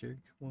a jerk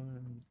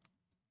one.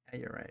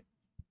 Yeah, you're right.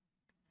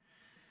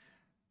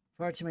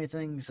 Far too many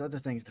other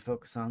things to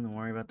focus on than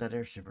worry about that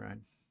airship ride.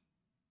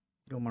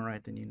 Go more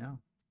right than you know.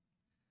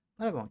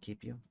 But I won't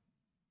keep you.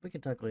 We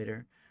can talk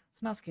later.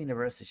 Sanosuke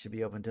University should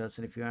be open to us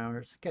in a few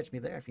hours. Catch me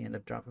there if you end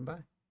up dropping by.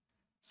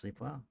 Sleep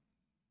well.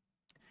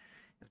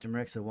 After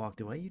Marixa walked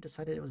away, you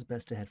decided it was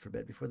best to head for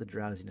bed before the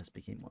drowsiness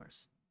became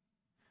worse.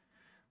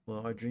 Well,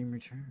 our dream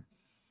returned.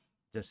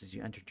 Just as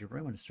you entered your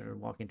room and started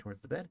walking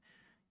towards the bed,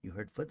 you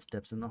heard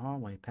footsteps in the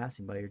hallway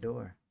passing by your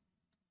door.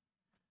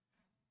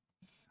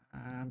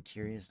 I'm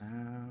curious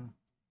now.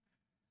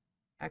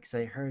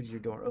 Actually, I heard your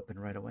door open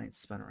right away and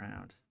spun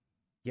around.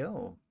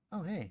 Yo,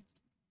 oh hey.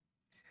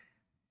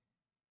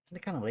 Isn't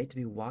it kind of late to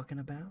be walking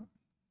about?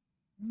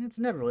 It's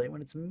never late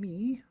when it's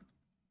me.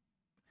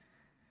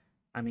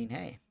 I mean,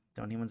 hey,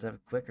 don't humans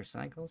have quicker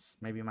cycles?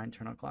 Maybe my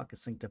internal clock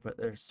is synced up with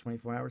their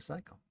 24-hour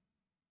cycle.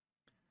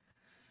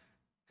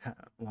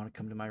 Want to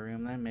come to my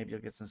room then? Maybe you'll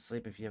get some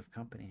sleep if you have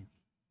company.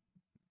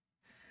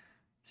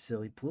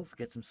 Silly poof,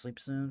 get some sleep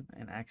soon.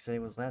 And Axe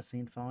was last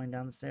seen falling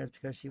down the stairs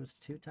because she was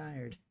too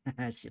tired.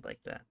 She'd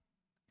like that.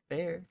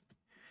 Fair.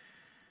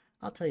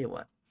 I'll tell you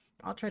what.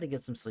 I'll try to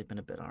get some sleep in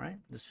a bit, alright?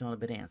 Just feeling a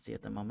bit antsy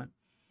at the moment.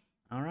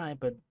 Alright,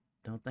 but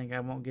don't think I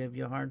won't give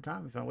you a hard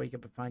time if I wake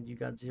up and find you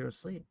got zero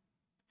sleep.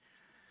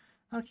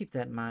 I'll keep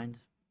that in mind.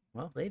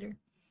 Well, later.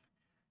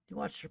 You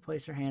watched her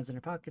place her hands in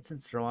her pockets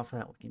and throw off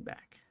without looking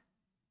back.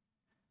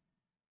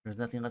 There's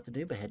nothing left to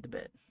do but head to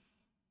bed.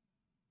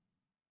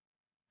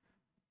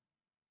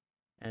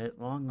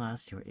 At long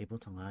last, you were able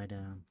to lie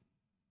down.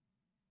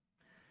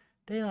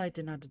 Daylight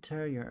did not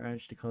deter your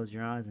urge to close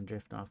your eyes and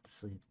drift off to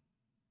sleep.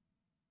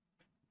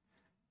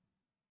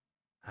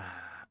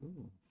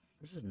 Ooh,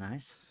 this is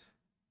nice.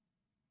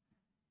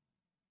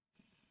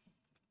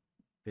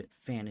 Bit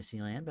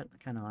Fantasyland, but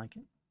I kind of like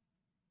it.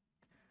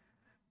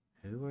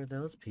 Who are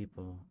those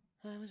people?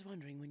 I was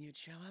wondering when you'd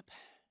show up.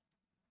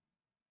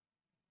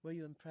 Were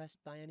you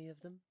impressed by any of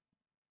them?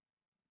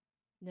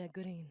 They're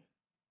green.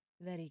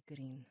 Very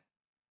green.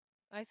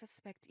 I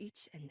suspect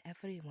each and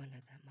every one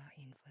of them are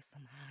in for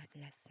some hard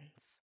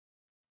lessons.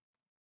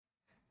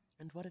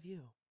 And what of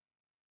you?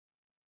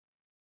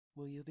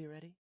 Will you be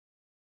ready?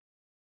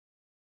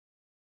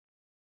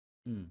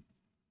 Hmm.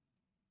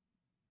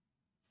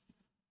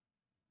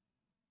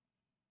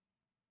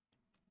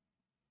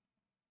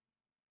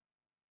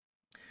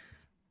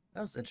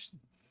 That was interesting.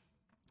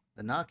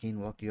 The knocking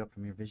woke you up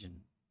from your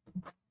vision.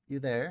 You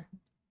there?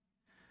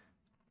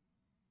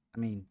 I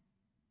mean,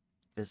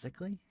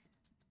 physically?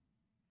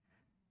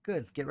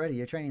 Good, get ready,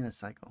 you're training this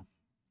cycle.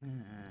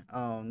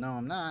 Oh, no,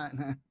 I'm not.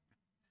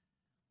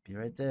 Be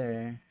right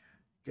there.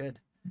 Good.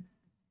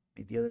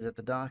 Meet the others at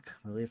the dock.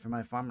 We'll leave for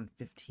my farm in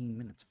 15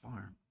 minutes.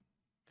 Farm.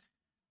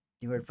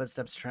 You heard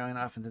footsteps trailing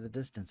off into the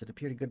distance. It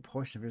appeared a good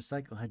portion of your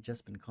cycle had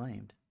just been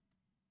claimed.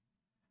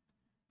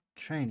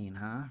 Training,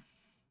 huh?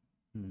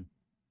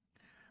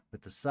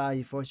 With a sigh,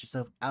 you forced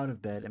yourself out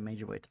of bed and made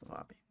your way to the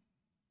lobby.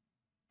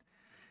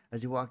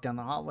 As you walked down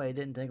the hallway, it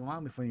didn't take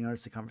long before you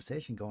noticed a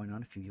conversation going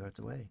on a few yards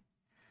away.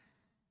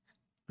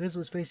 Liz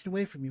was facing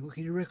away from you,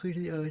 looking directly to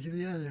the eyes of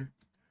the other.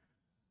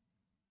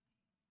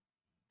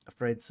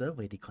 Afraid so,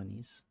 Lady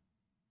Clenis.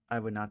 I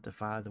would not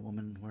defy the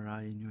woman were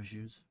I in your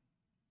shoes.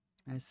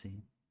 I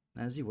see.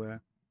 As you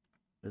were.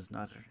 Liz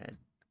nodded her head.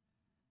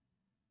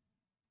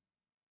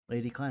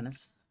 Lady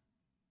Clenis.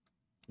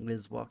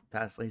 Liz walked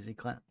past Lady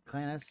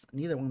Clenis,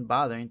 neither one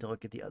bothering to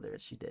look at the other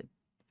as she did.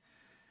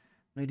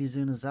 Lady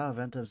Xjena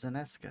Zalvent of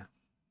Zeneska.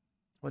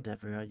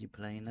 Whatever are you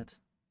playing at?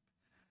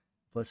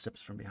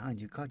 Footsteps from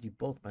behind you caught you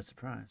both by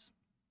surprise.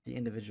 The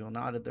individual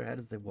nodded their head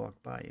as they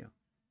walked by you.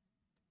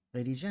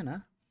 Lady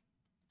Xjena?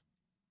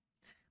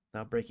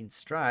 Without breaking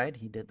stride,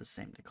 he did the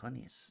same to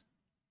Clenis.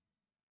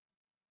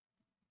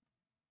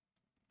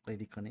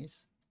 Lady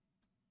Clenis?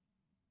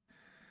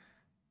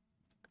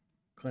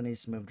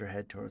 Clenis moved her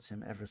head towards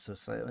him ever so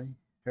slightly,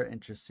 her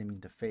interest seeming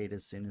to fade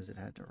as soon as it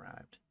had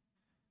arrived.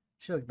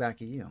 She looked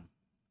back at you.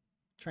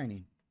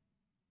 Training.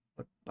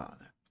 What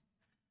bother?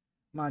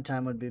 My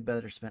time would be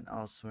better spent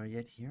elsewhere,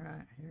 yet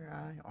here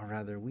I, or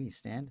rather we,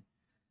 stand,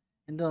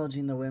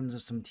 indulging the whims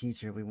of some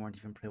teacher we weren't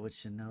even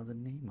privileged to know the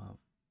name of.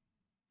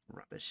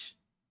 Rubbish.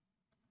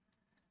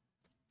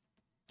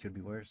 Could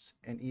be worse.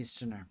 An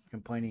Easterner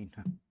complaining.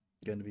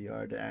 Gonna be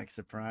hard to act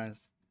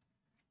surprised.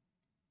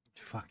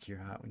 Fuck, you're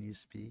hot when you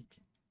speak.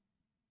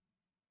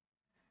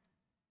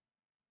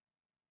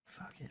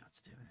 Fuck it,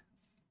 let's do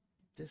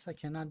it. This I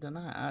cannot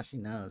deny. Ah, she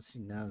knows. She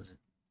knows it.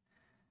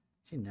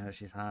 She knows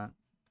she's hot.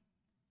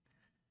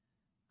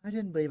 I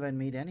didn't believe I'd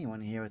meet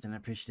anyone here with an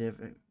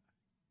appreciative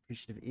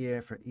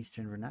ear for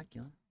Eastern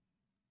vernacular.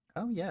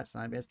 Oh yes,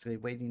 I'm basically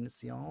waiting to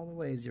see all the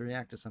ways you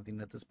react to something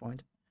at this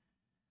point.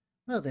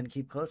 Well then,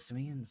 keep close to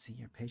me and see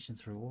your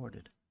patience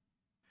rewarded.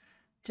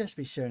 Just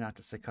be sure not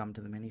to succumb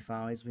to the many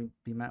follies we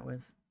be met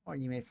with, or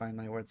you may find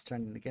my words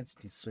turning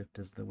against you swift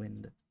as the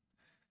wind.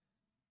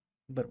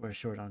 But we're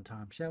short on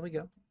time. Shall we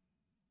go?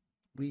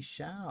 We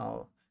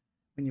shall.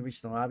 When you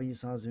reached the lobby, you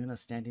saw Xjena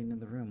standing in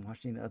the room,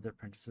 watching the other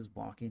apprentices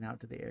walking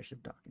out to the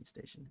airship docking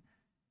station.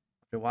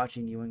 After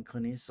watching you and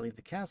Clenis leave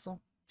the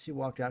castle, she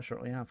walked out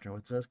shortly after,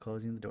 with Liz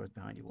closing the doors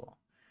behind you all.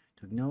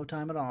 It took no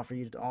time at all for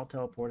you to all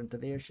teleport into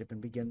the airship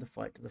and begin the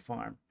flight to the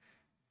farm.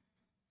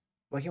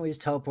 Why can't we just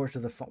teleport to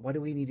the farm? Why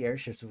do we need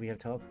airships if we have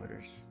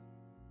teleporters?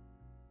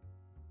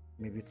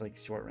 Maybe it's like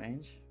short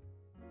range?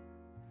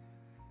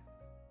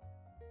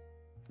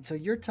 So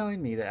you're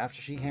telling me that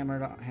after she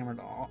hammered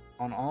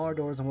on all our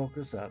doors and woke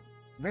us up,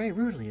 very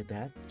rudely at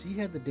that, she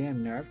had the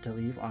damn nerve to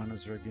leave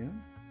Anna's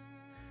Dragoon?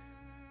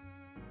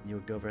 You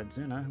looked over at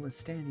Xjena, who was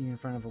standing in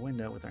front of a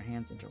window with her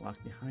hands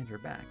interlocked behind her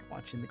back,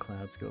 watching the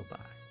clouds go by.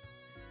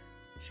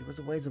 She was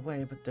a ways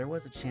away, but there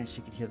was a chance she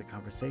could hear the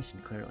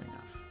conversation clearly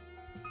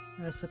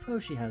enough. I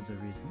suppose she has her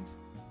reasons.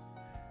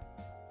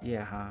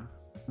 Yeah, huh?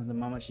 The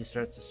moment she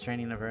starts this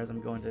training of hers, I'm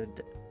going to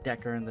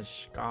deck her in the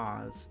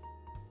schkaz.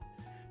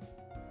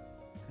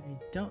 I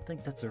don't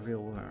think that's a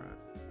real word.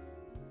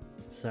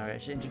 Sorry, I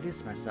should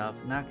introduce myself.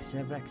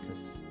 Naxia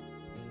Vexus.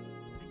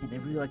 Man, they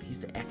really like to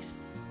use the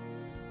X's.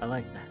 I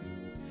like that.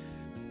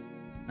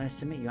 Nice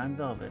to meet you, I'm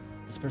Velvet.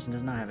 This person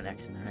does not have an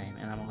X in their name,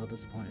 and I'm a little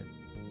disappointed.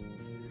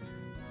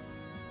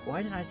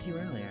 Why didn't I see you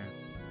earlier?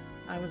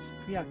 I was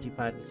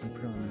preoccupied with some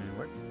preliminary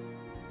work.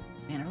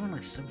 Man, everyone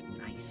looks so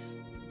nice.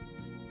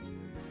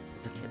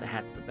 It's okay, the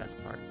hat's the best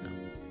part, though.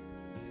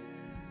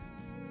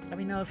 Let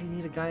me know if you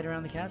need a guide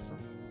around the castle.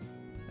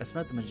 I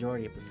spent the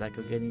majority of the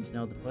cycle getting to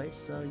know the place,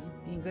 so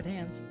you'd be in good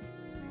hands.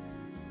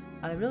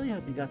 I really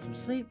hope you got some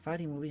sleep.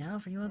 Fighting will be hell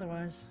for you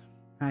otherwise.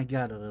 I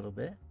got a little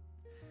bit.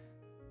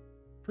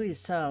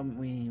 Please tell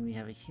me we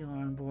have a healer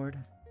on board.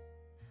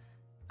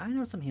 I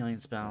know some healing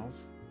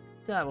spells.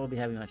 Doubt we'll be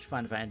having much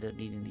fun if I end up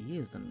needing to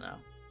use them, though.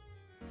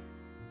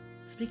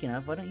 Speaking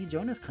of, why don't you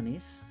join us,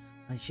 Clenis?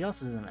 She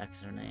also doesn't have an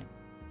X in her name.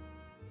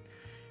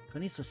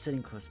 Clenis was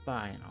sitting close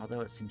by, and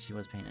although it seemed she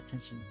was paying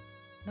attention,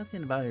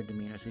 nothing about her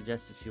demeanor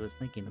suggested she was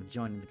thinking of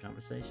joining the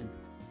conversation.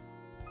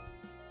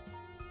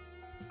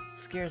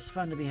 Scarce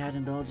fun to be had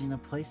indulging a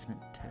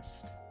placement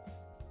test.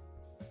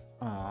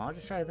 Aw, I'll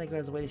just try to think of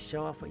it as a way to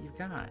show off what you've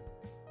got.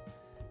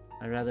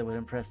 I rather would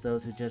impress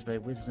those who judge by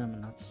wisdom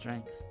and not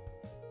strength.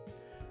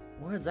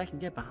 Words I can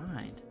get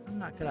behind. I'm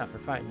not cut out for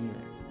fighting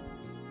either.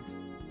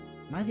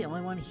 Am I the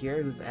only one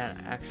here who's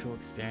had actual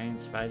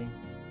experience fighting?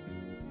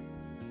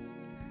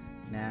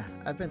 Nah,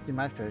 I've been through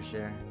my fair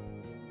share.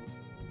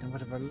 And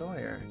what of our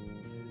lawyer?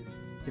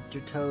 Dipped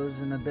your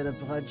toes in a bit of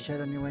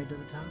bloodshed on your way to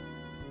the top?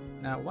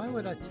 Now, why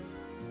would I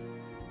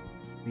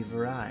We've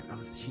arrived.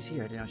 Oh, she's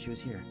here. I didn't know she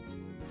was here.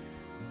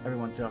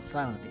 Everyone fell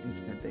silent at the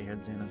instant they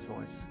heard Xena's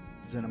voice.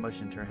 Xena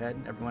motioned her head,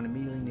 and everyone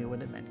immediately knew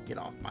what it meant. Get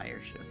off my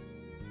airship.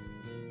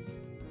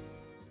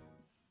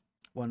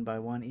 One by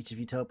one, each of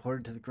you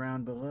teleported to the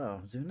ground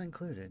below, Xena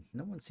included.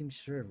 No one seemed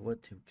sure of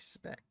what to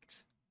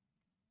expect.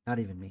 Not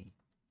even me,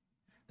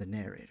 the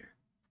narrator.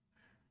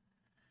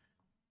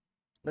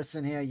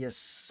 Listen here, you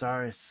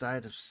sorry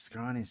sight of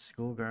scrawny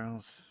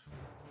schoolgirls.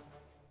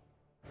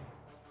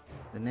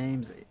 The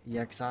name's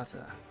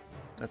Xjena.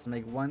 Let's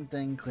make one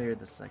thing clear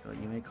this cycle.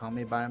 You may call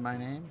me by my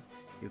name.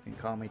 You can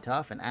call me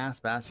tough, an ass,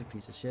 bastard,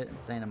 piece of shit,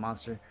 insane, a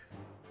monster.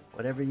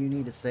 Whatever you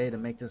need to say to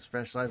make this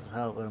fresh slice of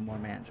hell a little more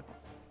manageable.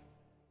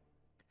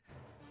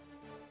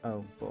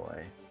 Oh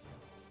boy.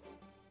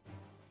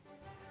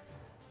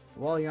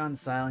 While you're on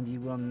this island, you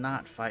will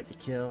not fight to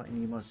kill,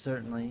 and you most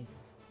certainly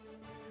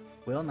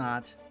will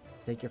not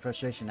take your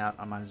frustration out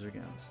on my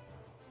Dragoons.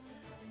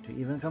 To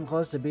even come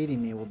close to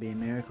beating me will be a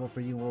miracle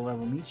for you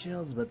low-level meat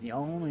shields, but the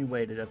only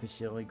way to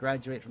officially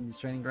graduate from these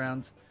training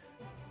grounds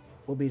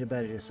will be to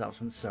better yourselves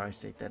from the sorry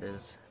state that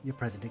is your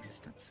present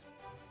existence.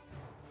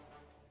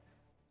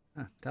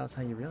 Tell us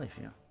how you really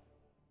feel.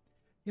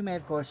 You may,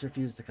 of course,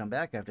 refuse to come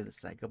back after this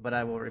cycle, but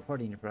I will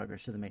report in your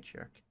progress to the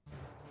Matriarch.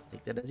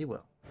 Take that as you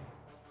will.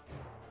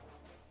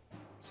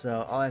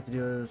 So, all I have to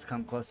do is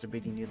come close to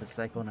beating you this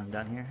cycle and I'm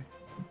done here?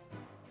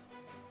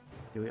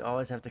 Do we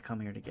always have to come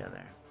here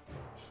together?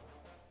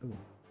 Ooh,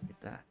 look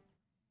at that.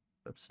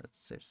 Oops, that's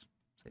a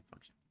save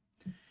function.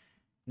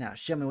 Now,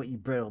 show me what you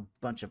brittle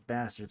bunch of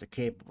bastards are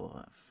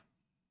capable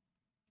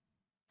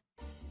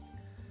of.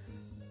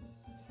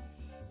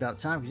 About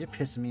time, because you're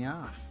pissing me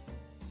off.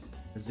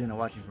 Xjena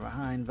watching from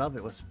behind,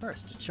 Velvet was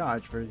first to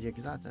charge for the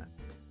Xjena.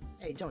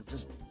 Hey, you don't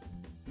just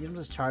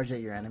charge at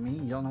your enemy.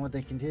 You don't know what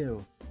they can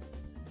do.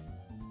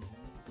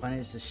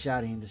 Finance is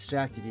shouting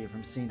distracted you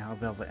from seeing how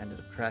Velvet ended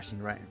up crashing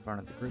right in front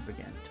of the group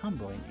again,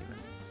 tumbling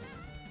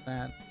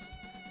even.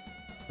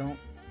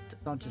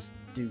 Don't just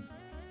do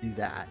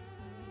that.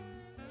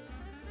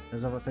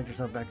 As Velvet picked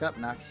herself back up,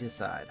 knocks you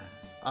aside.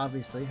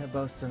 Obviously, her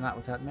boasts are not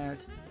without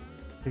merit.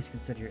 Please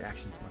consider your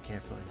actions more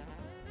carefully.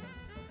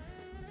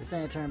 This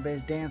ain't a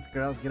turn-based dance,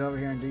 girls. Get over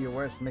here and do your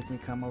worst and make me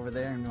come over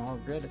there and you'll all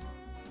regret it.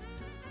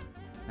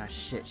 Nah,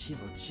 shit,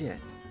 she's legit.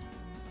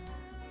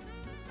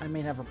 I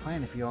may have a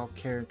plan if you all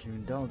care to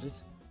indulge it.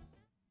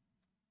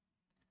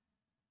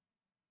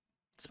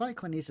 Despite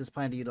Quinisa's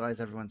plan to utilize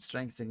everyone's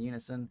strengths in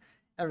unison,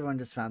 everyone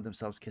just found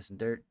themselves kissing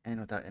dirt, and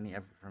without any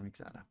effort from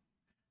Xjena.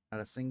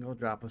 Not a single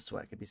drop of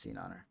sweat could be seen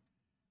on her.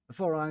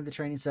 Before long, the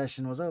training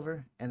session was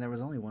over, and there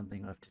was only one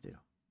thing left to do.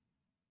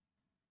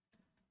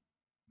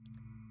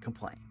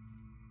 Complain.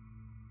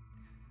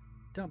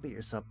 Don't beat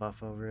yourself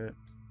up over it.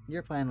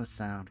 Your plan was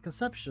sound,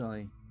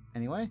 conceptually,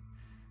 anyway.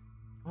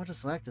 You all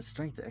just lacked the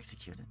strength to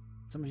execute it.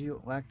 Some of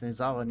you lacked the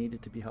resolve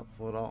needed to be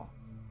helpful at all.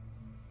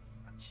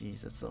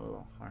 Jeez, that's a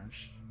little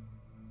harsh.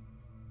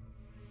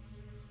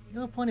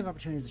 You'll have plenty of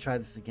opportunities to try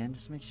this again.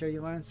 Just make sure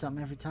you learn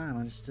something every time,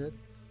 understood?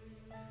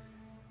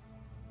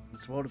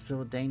 This world is filled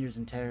with dangers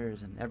and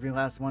terrors, and every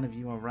last one of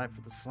you are ripe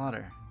for the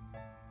slaughter.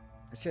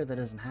 I'm sure that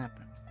doesn't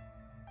happen.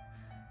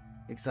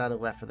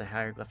 Xjena left for the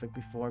hieroglyphic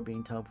before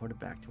being teleported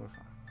back to her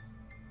farm.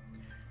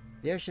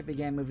 The airship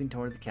began moving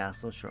toward the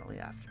castle shortly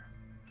after.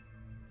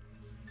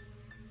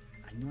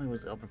 I knew I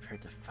was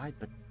ill-prepared to fight,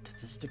 but to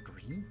this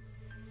degree?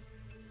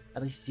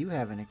 At least you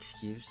have an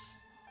excuse.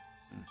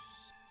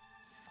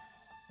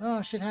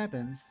 Well, shit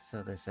happens,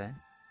 so they say.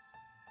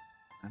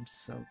 I'm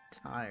so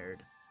tired.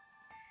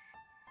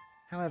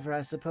 However,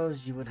 I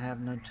suppose you would have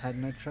had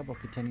no trouble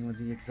contending with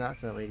the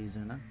Xjena, Lady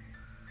Xjena.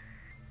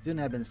 Xjena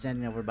had been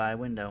standing over by a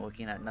window,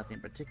 looking at nothing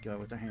in particular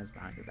with her hands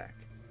behind her back.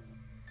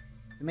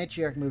 The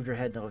Matriarch moved her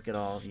head to look at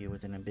all of you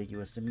with an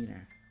ambiguous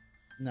demeanor.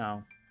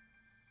 No.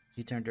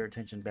 She turned her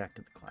attention back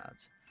to the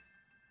clouds.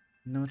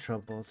 No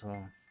trouble at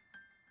all.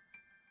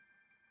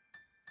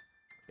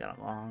 Got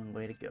a long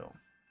way to go.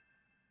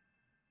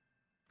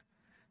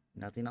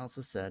 Nothing else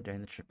was said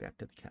during the trip back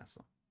to the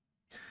castle.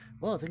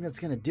 Well, I think that's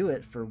gonna do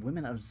it for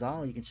Women of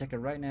Zal. You can check it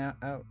right now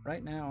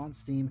on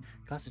Steam.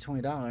 It costs you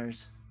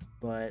 $20,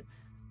 but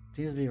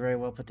seems to be very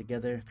well put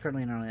together. It's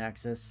currently in early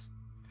access,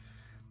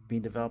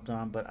 being developed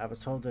on. But I was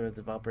told the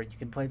developer you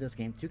can play this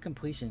game to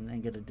completion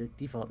and get a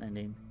default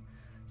ending.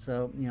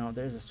 So you know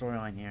there's a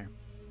storyline here,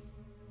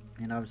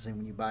 and obviously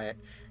when you buy it,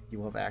 you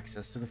will have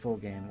access to the full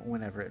game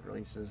whenever it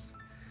releases.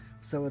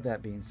 So with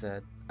that being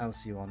said, I will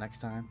see you all next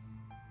time,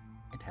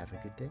 and have a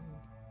good day.